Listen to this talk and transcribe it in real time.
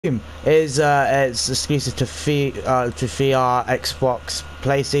Roomm is it's exclusive to VR, Xbox,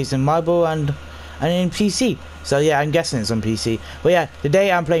 PlayStation, mobile, and in PC. So yeah, I'm guessing it's on PC. But yeah,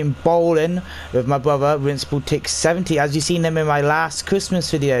 today I'm playing bowling with my brother, Rins 70. As you seen him in my last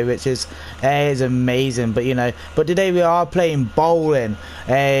Christmas video, which is amazing. But you know, but today we are playing bowling.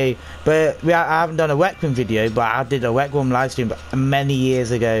 I haven't done a Rec Room video, but I did a Rec Room live stream many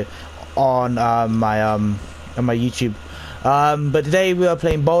years ago on my YouTube. But today we are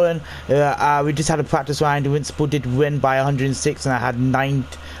playing bowling. We just had a practice round. Invincible did win by 106 and I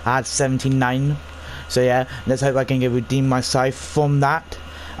had 79. So yeah, let's hope I can redeem myself from that.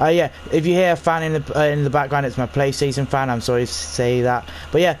 Yeah, if you hear a fan in the background, it's my PlayStation fan. I'm sorry to say that.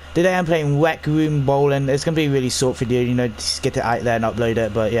 But yeah, today I'm playing Rec Room bowling. It's gonna be a really short video, you know, just get it out there and upload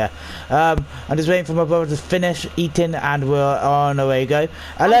it. But yeah, I'm just waiting for my brother to finish eating, and we're on our way. Go.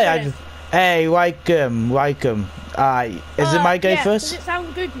 Hello. Hey, welcome. Is it my go first? Does it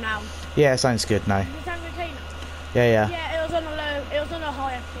sound good now? Yeah, it sounds good now. Does it sound okay now? Yeah. Yeah, it was on a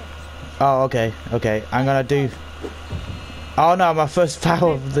higher pitch. Oh, okay. I'm gonna do. Oh no, my first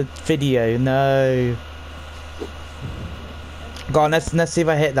foul of the video. No. Go on, let's see if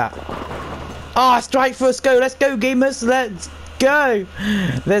I hit that. Ah, strike first go. Let's go, gamers. Let's go.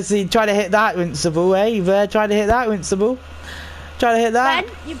 Let's see. Try to hit that, Invincible. Hey, try to hit that, Invincible. Try to hit that.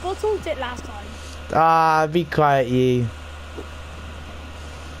 Ben, you bottled it last time. Ah, be quiet, you.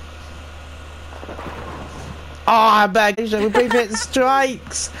 Oh, I beg. We both hit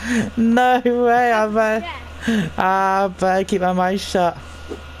strikes. No way. I better keep my mouth shut.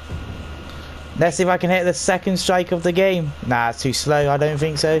 Let's see if I can hit the second strike of the game. Nah, it's too slow. I don't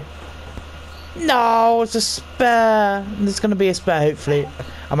think so. No, it's a spare. There's gonna be a spare. Hopefully,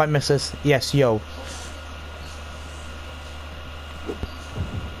 I might miss this. Yes, yo.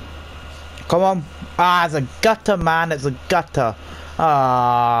 Come on. Ah, it's a gutter, man. It's a gutter.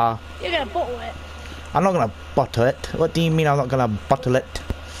 Ah. You're gonna bottle it. I'm not gonna bottle it. What do you mean I'm not gonna bottle it?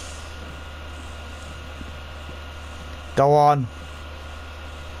 Go on.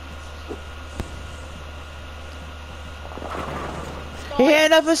 He hit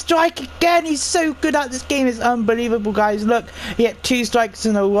another strike again. He's so good at this game. It's unbelievable, guys. Look, he hit 2 strikes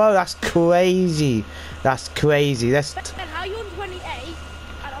in a row. That's crazy. That's crazy. Ben, how are you on 28?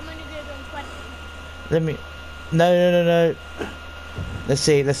 And I'm only gonna be on 20. Let me. No. Let's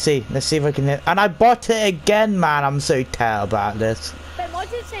see if I can hit. And I bought it again, man. I'm so terrible at this. Ben, why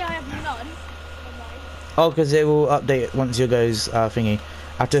did it say I have none? Oh, because it will update once your goes thingy.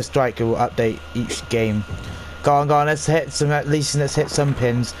 After a strike, it will update each game. Go on. Let's hit some. At least let's hit some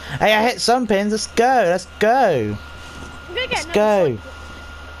pins. Hey, I hit some pins. Let's go.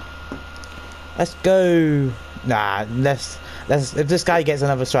 Let's go. Nah, let's. If this guy gets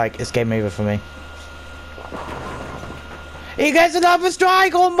another strike, it's game over for me. He gets another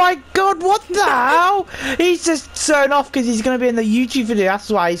strike! Oh my god, what the hell? He's just showing off because he's going to be in the YouTube video. That's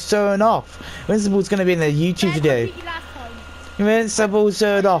why he's showing off. Invincible's going to be in the YouTube video. Invincible's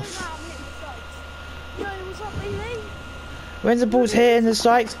showing off. Invincible's hitting the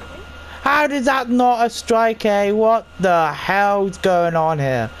strikes. How did that not a strike, eh? What the hell's going on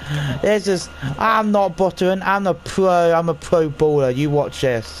here? This is... I'm not buttering. I'm a pro bowler. You watch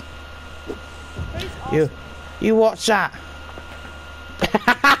this. You watch that.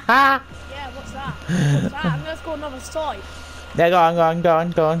 Yeah, what's that? I'm gonna score another strike. Yeah, go on.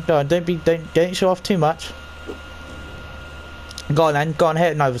 Don't show off too much. Go on,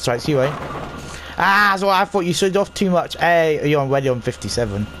 hit another strike. You won't. Ah, that's what I thought. You showed off too much. Hey, you're already on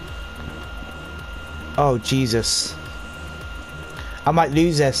 57. Oh Jesus! I might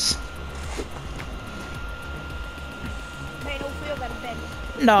lose this.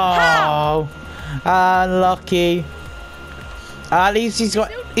 No. Unlucky. At least he's on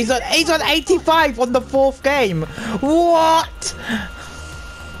 85 on the 4th game. What?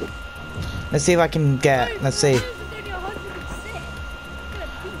 Let's see if I can get. Let's see.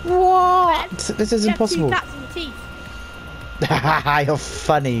 What? This is impossible. You're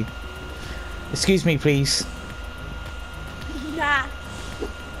funny. Excuse me, please. Nah.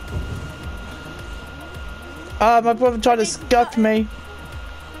 My brother tried to scuff me.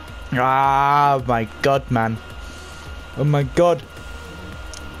 Ah, my god, man. Oh my god.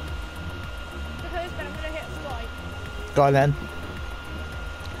 Go on then.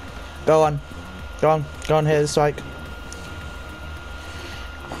 Go on, hit the strike.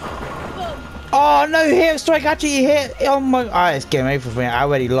 Oh no, hit a strike, actually hit. Oh my, alright, it's game over for me. I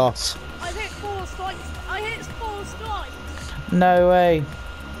already lost. I hit 4 strikes. No way.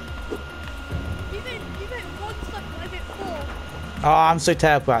 You hit 1 strike, I hit 4. Oh, I'm so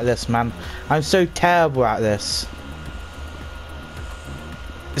terrible at this, man. I'm so terrible at this.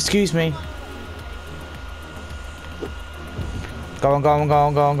 Excuse me. Go on, go on, go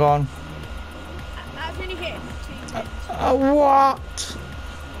on, go on, go on. I've only hit 2 pins. What?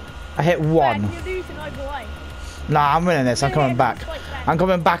 I hit one. Ben, you're losing either way. Nah, I'm winning this. I'm coming back. I'm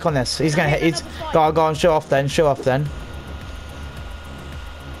coming back on this. He's gonna hit. He's go on, go on. Show off then. Show off then.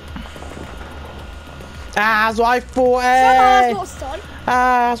 Ah, that's what I thought.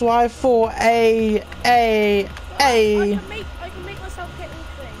 That's what I thought. I can make myself hit all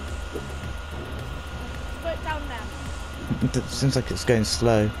things. Put it down now. It seems like it's going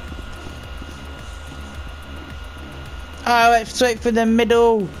slow. Oh, it's straight for the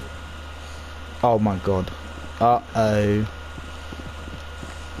middle. Oh my god. Uh-oh.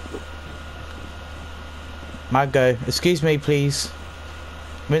 Might go. Excuse me, please.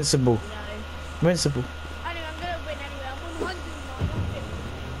 Invincible. No. Invincible. Anyway, I'm gonna win anyway. I'm on 109.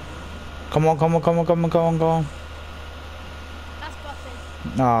 Come on, come on, come on, come on, come on, come on. That's busted.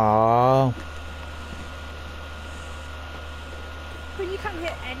 Aww. When you can't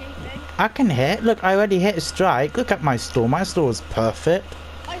hit anything. I can hit. Look, I already hit a strike. Look at my store. My store is perfect.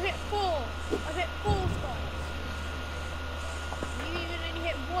 I hit 4. I hit 4 strikes. You even only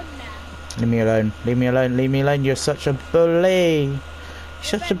hit 1 now. Leave me alone. Leave me alone. Leave me alone. You're such a bully. You're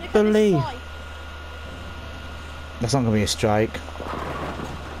such a bully. That's not gonna be a strike.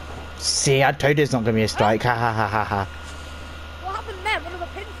 See, I told you it's not gonna be a strike. Ha ha ha ha ha. What happened there? One of the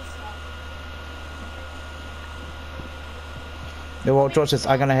pins was stuck. No, what, watch this.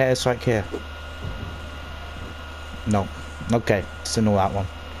 I'm gonna hit a strike here. No. Okay. Just ignore that one.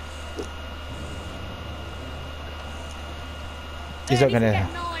 He's not gonna.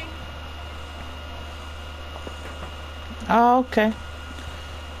 Oh, okay.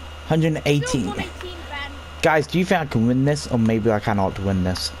 118. Still 118, Ben. Guys, do you think I can win this? Or maybe I cannot win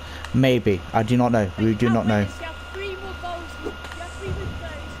this? Maybe. I do not know. But We do not know. You have 3 more goals. You have 3 more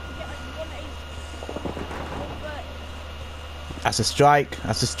goals to get like 180. That's a strike.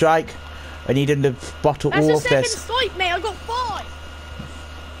 That's a strike. I need him to bottle That's all a of second this. strike, mate. I got 5.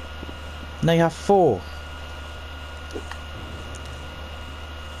 No, you have 4.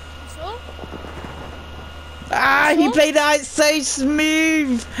 Ah, he played that so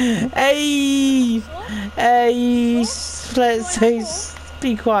smooth. Hey, hey, let's say,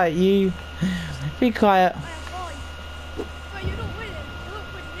 be quiet, you. Be quiet. I have 5. But you're not winning. You're not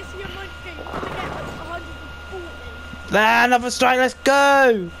winning. This is your money game. You're gonna get like 140. Ah, another strike. Let's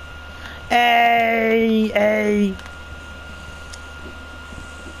go. Hey, hey.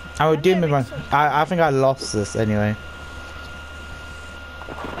 I would do me one. I think I lost this anyway.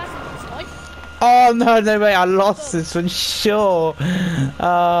 Oh no, no way, I lost this for sure.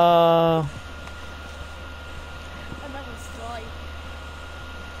 Another strike.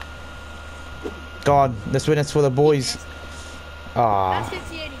 Go on, let's win this for the boys. Ah. That's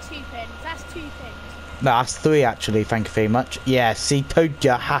literally only 2 pins. That's 2 pins. No, that's 3 actually, thank you very much. Yeah, see, told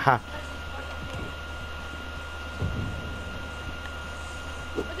ya, haha. I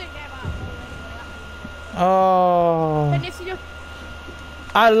don't care about it. Oh. And if you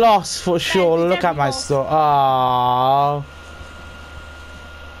I lost for sure. you Look at my lost. store. Oh.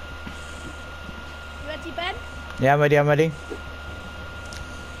 You ready, Ben? Yeah, I'm ready. I'm ready.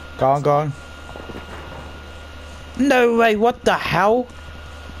 Go on, go on. No way! What the hell?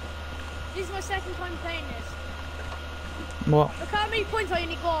 This is my second time playing this. What? Look how many points I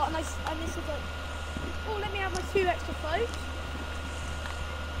only got, and this is like, oh, let me have my 2 extra floats.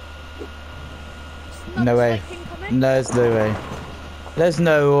 No way. There's no way. There's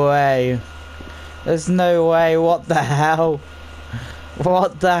no way. There's no way. What the hell?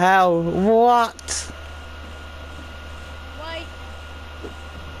 What the hell? What? Wait.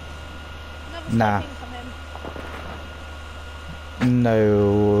 Nah.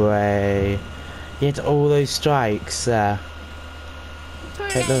 No way. You had all those strikes there.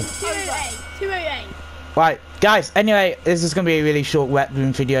 208. Right, guys, anyway, this is going to be a really short wet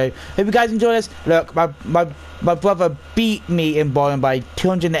room video. Hope you guys enjoy this. Look, my brother beat me in bowling by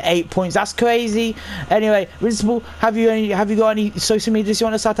 208 points. That's crazy. Anyway, Invincible, have you got any social medias you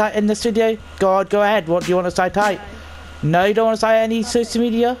want to start out in this video? Go ahead. What do you want to start out? No, you don't want to start any social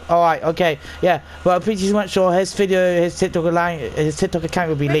media? Alright, okay. Yeah, well, I'm pretty much sure his TikTok account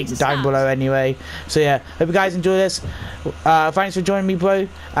will be linked down below anyway. So yeah, hope you guys enjoy this. Thanks for joining me, bro,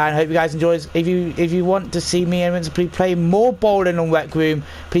 and hope you guys enjoy this. If you want to see me and Invincible play more bowling on Rec Room,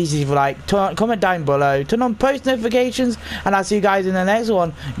 please leave a like, comment down below, turn on post notifications, and I'll see you guys in the next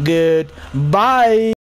one. Goodbye.